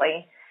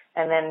seamlessly,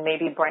 and then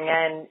maybe bring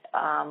in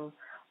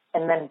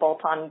and then bolt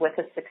on with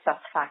the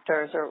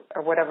SuccessFactors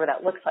or whatever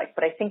that looks like.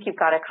 But I think you've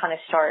got to kind of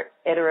start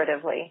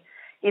iteratively.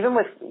 Even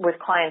with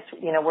clients,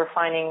 we're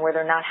finding where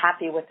they're not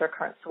happy with their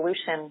current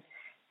solution,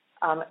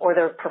 or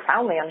they're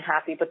profoundly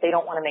unhappy, but they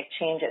don't want to make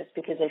changes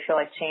because they feel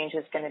like change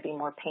is going to be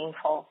more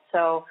painful.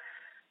 So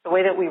the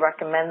way that we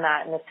recommend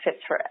that, and this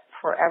fits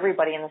for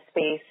everybody in the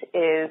space,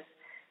 is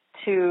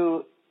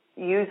to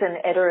use an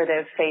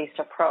iterative phased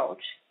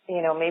approach.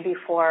 Maybe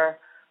for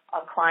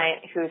a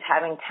client who's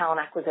having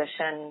talent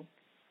acquisition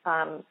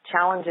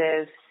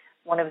challenges,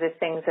 one of the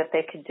things that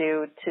they could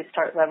do to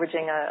start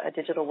leveraging a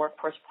digital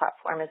workforce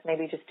platform is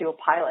maybe just do a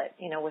pilot,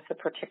 with a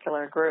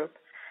particular group.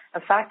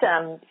 In fact,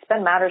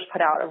 Spend Matters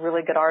put out a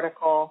really good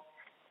article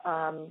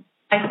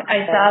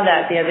I saw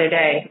that the other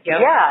day. Yep.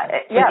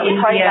 Yeah.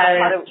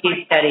 India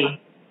case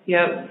study.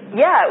 Yep.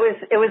 Yeah,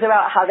 it was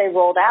about how they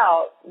rolled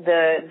out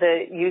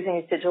the using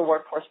these digital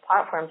workforce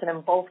platforms, and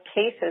in both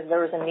cases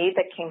there was a need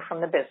that came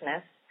from the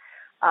business.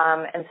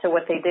 And so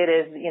what they did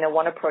is,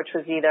 one approach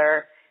was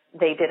either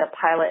they did a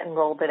pilot and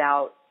rolled it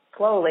out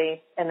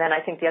slowly, and then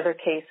I think the other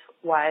case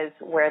was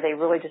where they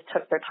really just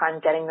took their time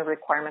getting the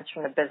requirements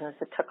from the business.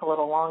 It took a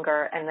little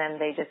longer, and then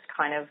they just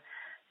kind of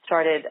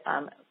started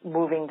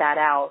moving that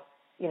out,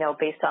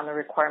 based on the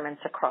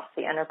requirements across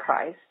the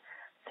enterprise.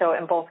 So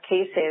in both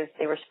cases,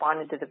 they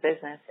responded to the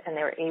business and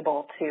they were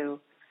able to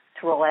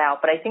roll it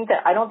out. But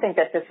I don't think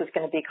that this is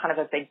going to be kind of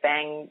a big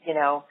bang,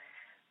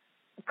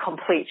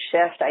 complete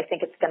shift. I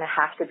think it's going to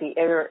have to be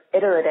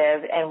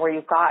iterative, and where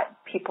you've got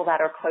people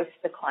that are close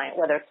to the client,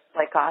 whether it's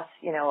like us,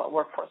 a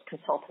workforce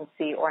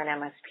consultancy or an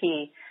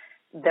MSP,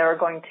 they're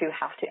going to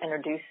have to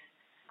introduce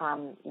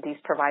these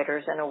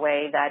providers in a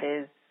way that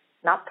is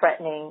not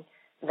threatening,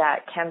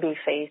 that can be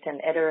phased and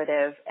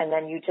iterative, and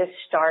then you just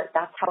start.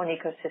 That's how an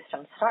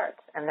ecosystem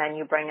starts, and then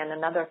you bring in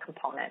another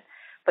component.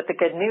 But the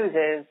good news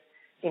is,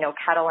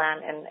 Catalan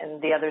and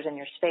the others in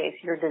your space,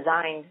 you're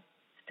designed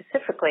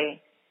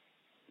specifically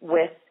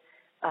with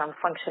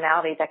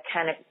functionality that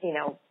can,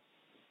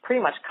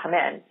 pretty much come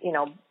in,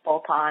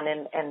 bolt on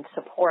and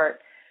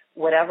support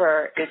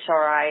whatever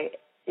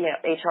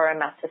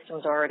HRMS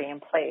systems are already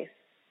in place.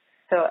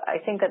 So I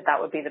think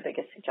that would be the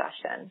biggest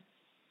suggestion.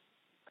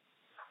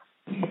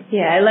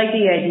 Yeah, I like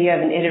the idea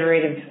of an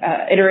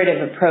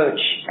iterative approach.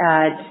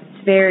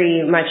 It's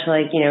very much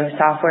like,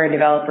 software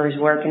developers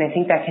work, and I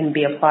think that can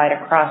be applied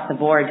across the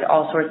board to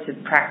all sorts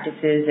of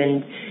practices,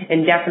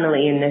 and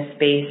definitely in this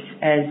space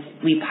as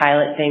we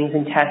pilot things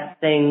and test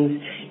things.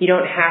 You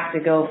don't have to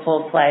go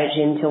full-fledged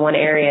into one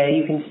area.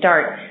 You can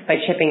start by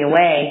chipping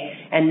away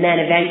and then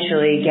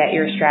eventually get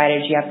your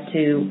strategy up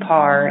to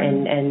par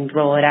and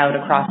roll it out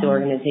across the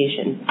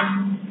organization.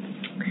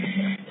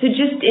 So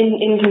just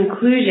in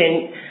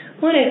conclusion,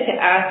 I wanted to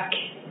ask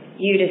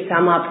you to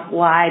sum up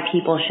why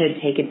people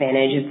should take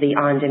advantage of the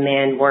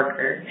on-demand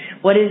worker.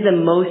 What is the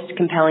most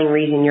compelling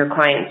reason your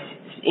clients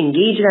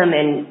engage them,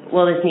 and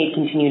will this need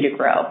continue to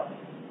grow?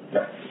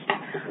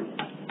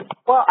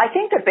 Well, I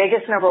think the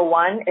biggest number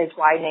one is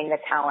widening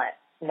the talent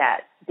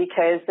net,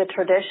 because the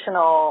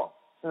traditional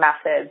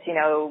methods,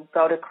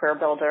 go to Career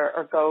Builder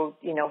or go,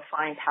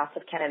 find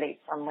passive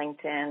candidates on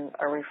LinkedIn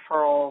or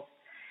referrals,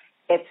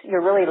 you're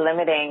really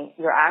limiting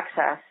your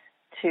access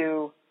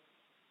to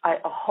a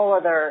whole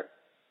other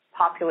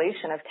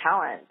population of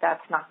talent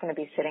that's not going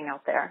to be sitting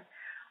out there,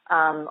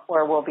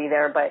 or will be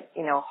there, but,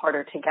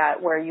 harder to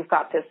get, where you've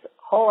got this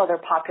whole other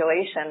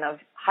population of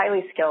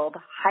highly skilled,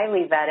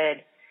 highly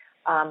vetted,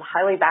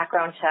 highly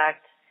background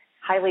checked,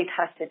 highly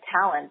tested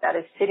talent that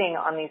is sitting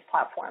on these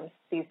platforms,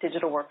 these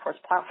digital workforce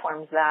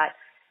platforms that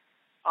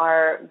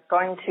are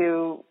going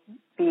to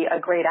be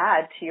a great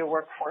add to your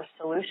workforce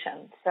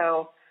solution.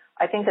 So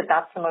I think that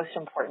that's the most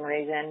important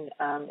reason,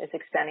 is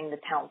expanding the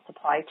talent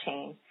supply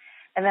chain.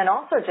 And then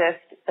also just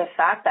the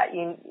fact that,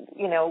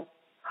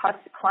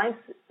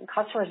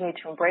 customers need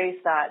to embrace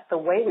that the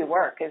way we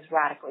work is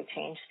radically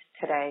changed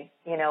today.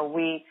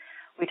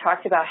 We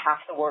talked about half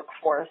the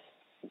workforce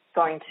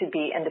going to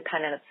be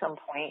independent at some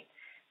point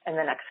in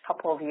the next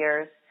couple of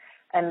years.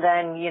 And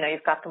then,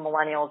 you've got the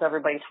millennials.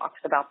 Everybody talks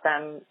about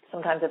them.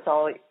 Sometimes it's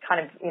all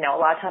kind of, a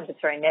lot of times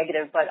it's very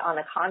negative. But on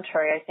the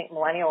contrary, I think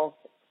millennials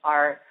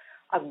are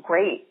a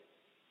great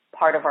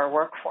part of our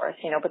workforce,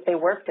 but they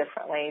work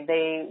differently.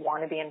 They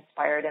want to be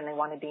inspired and they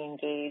want to be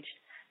engaged.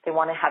 They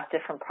want to have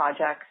different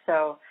projects.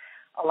 So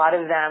a lot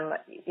of them,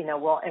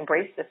 will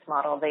embrace this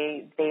model.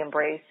 They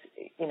embrace,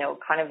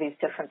 kind of these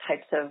different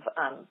types of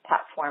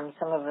platforms.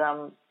 Some of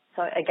them,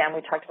 so again,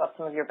 we talked about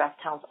some of your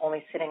best talents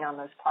only sitting on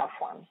those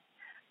platforms.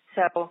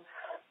 So,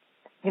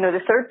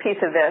 the third piece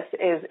of this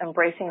is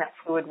embracing that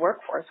fluid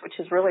workforce, which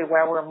is really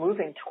where we're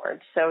moving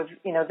towards. So,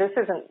 this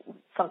isn't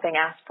something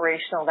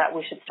aspirational that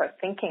we should start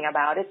thinking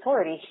about. It's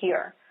already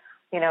here.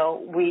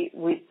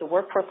 The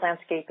workforce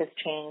landscape has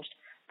changed.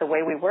 The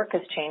way we work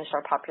has changed.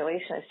 Our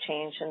population has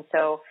changed. And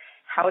so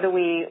how do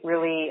we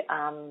really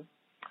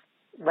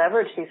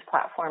leverage these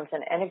platforms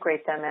and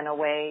integrate them in a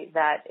way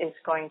that is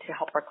going to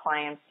help our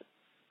clients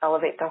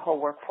elevate their whole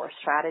workforce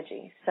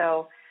strategy?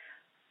 So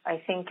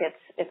I think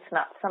it's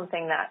not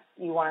something that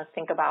you want to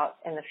think about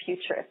in the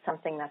future. It's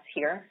something that's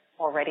here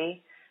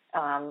already.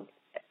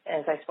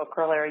 As I spoke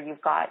earlier,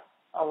 you've got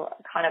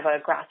kind of a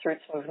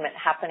grassroots movement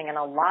happening in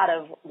a lot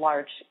of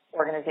large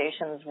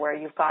organizations where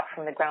you've got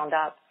from the ground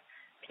up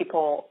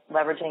people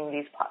leveraging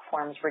these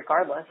platforms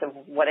regardless of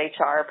what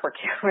HR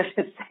procurement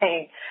is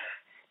saying,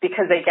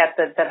 because they get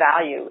the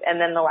value.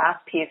 And then the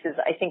last piece is,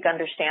 I think,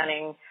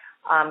 understanding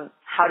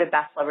how to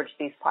best leverage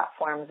these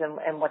platforms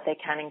and what they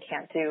can and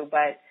can't do.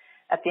 But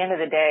at the end of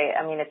the day,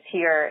 it's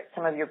here.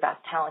 Some of your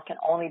best talent can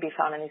only be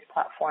found in these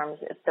platforms.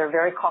 They're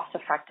very cost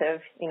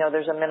effective.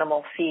 There's a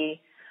minimal fee,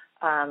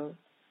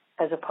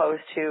 as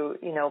opposed to,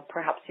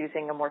 perhaps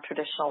using a more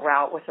traditional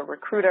route with a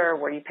recruiter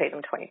where you pay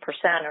them 20%,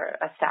 or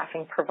a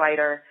staffing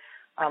provider,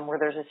 where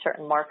there's a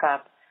certain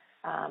markup.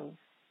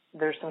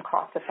 there's some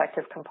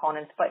cost-effective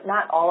components, but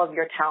not all of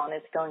your talent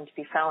is going to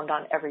be found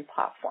on every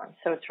platform.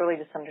 So it's really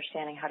just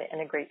understanding how to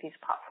integrate these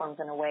platforms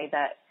in a way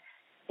that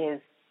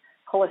is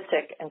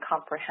holistic and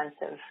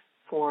comprehensive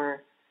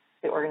for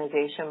the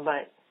organization.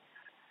 But,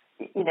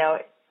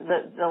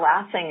 the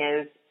last thing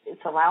is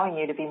it's allowing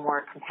you to be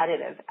more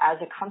competitive. As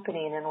a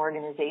company and an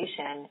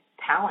organization,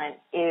 talent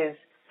is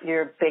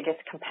your biggest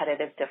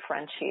competitive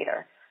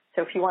differentiator.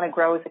 So if you want to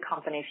grow as a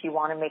company, if you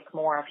want to make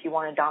more, if you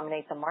want to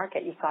dominate the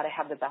market, you've got to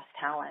have the best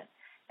talent.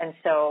 And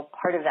so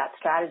part of that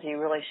strategy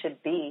really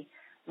should be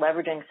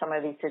leveraging some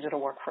of these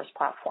digital workforce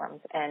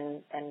platforms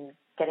and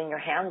getting your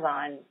hands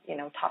on,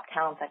 top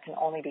talent that can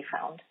only be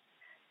found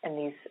in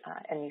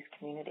these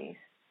communities.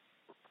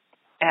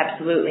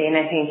 Absolutely, and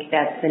I think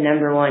that's the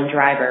number one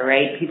driver,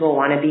 right? People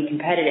want to be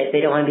competitive.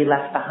 They don't want to be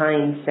left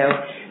behind. So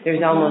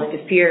there's almost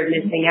a fear of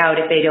missing out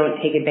if they don't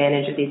take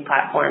advantage of these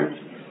platforms.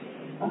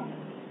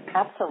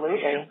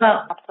 Absolutely.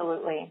 Well,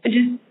 absolutely. I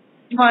just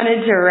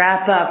wanted to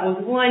wrap up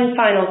with one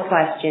final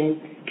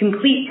question.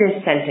 Complete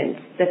this sentence.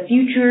 The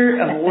future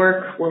of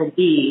work will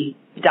be ...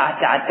 Gosh,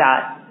 I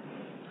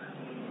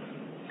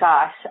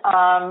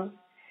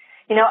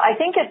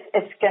think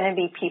it's going to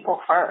be people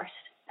first.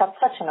 That's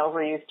such an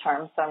overused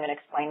term, so I'm going to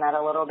explain that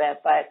a little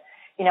bit. But,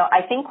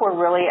 I think we're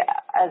really,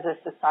 as a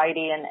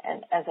society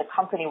and as a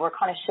company, we're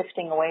kind of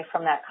shifting away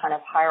from that kind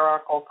of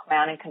hierarchical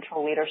command and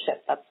control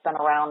leadership that's been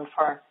around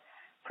for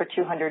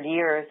 200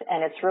 years,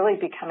 and it's really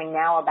becoming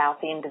now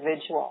about the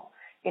individual.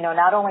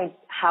 Not only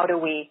how do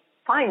we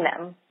find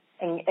them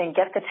and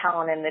get the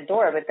talent in the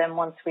door, but then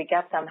once we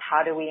get them,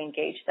 how do we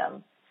engage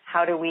them?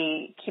 How do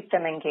we keep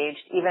them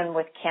engaged? Even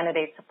with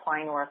candidates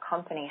applying to our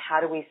company, how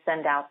do we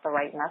send out the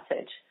right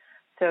message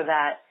so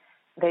that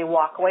they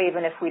walk away,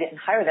 even if we didn't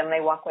hire them,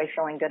 they walk away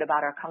feeling good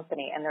about our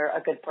company and they're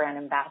a good brand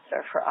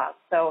ambassador for us.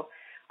 So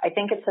I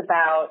think it's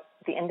about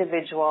the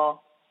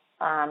individual,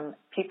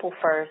 people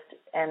first,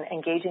 and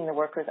engaging the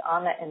workers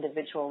on that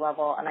individual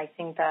level. And I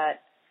think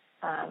that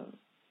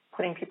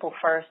putting people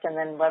first and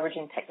then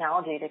leveraging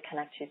technology to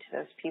connect you to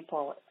those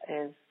people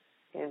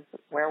is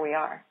where we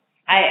are.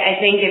 I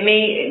think it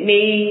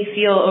may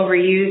feel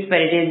overused, but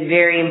it is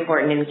very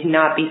important and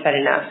cannot be said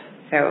enough.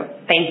 So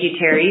thank you,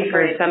 Terri,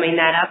 for summing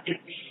that up.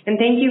 And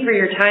thank you for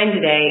your time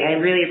today.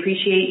 I really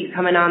appreciate you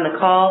coming on the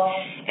call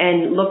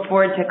and look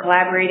forward to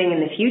collaborating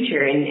in the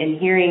future and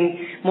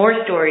hearing more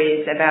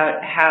stories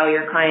about how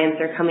your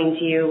clients are coming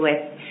to you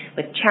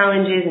with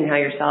challenges and how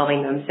you're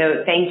solving them.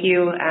 So thank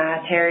you,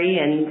 Terri,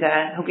 and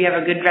hope you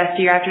have a good rest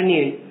of your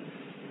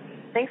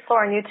afternoon. Thanks,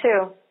 Lauren. You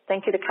too.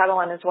 Thank you to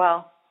Catalan as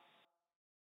well.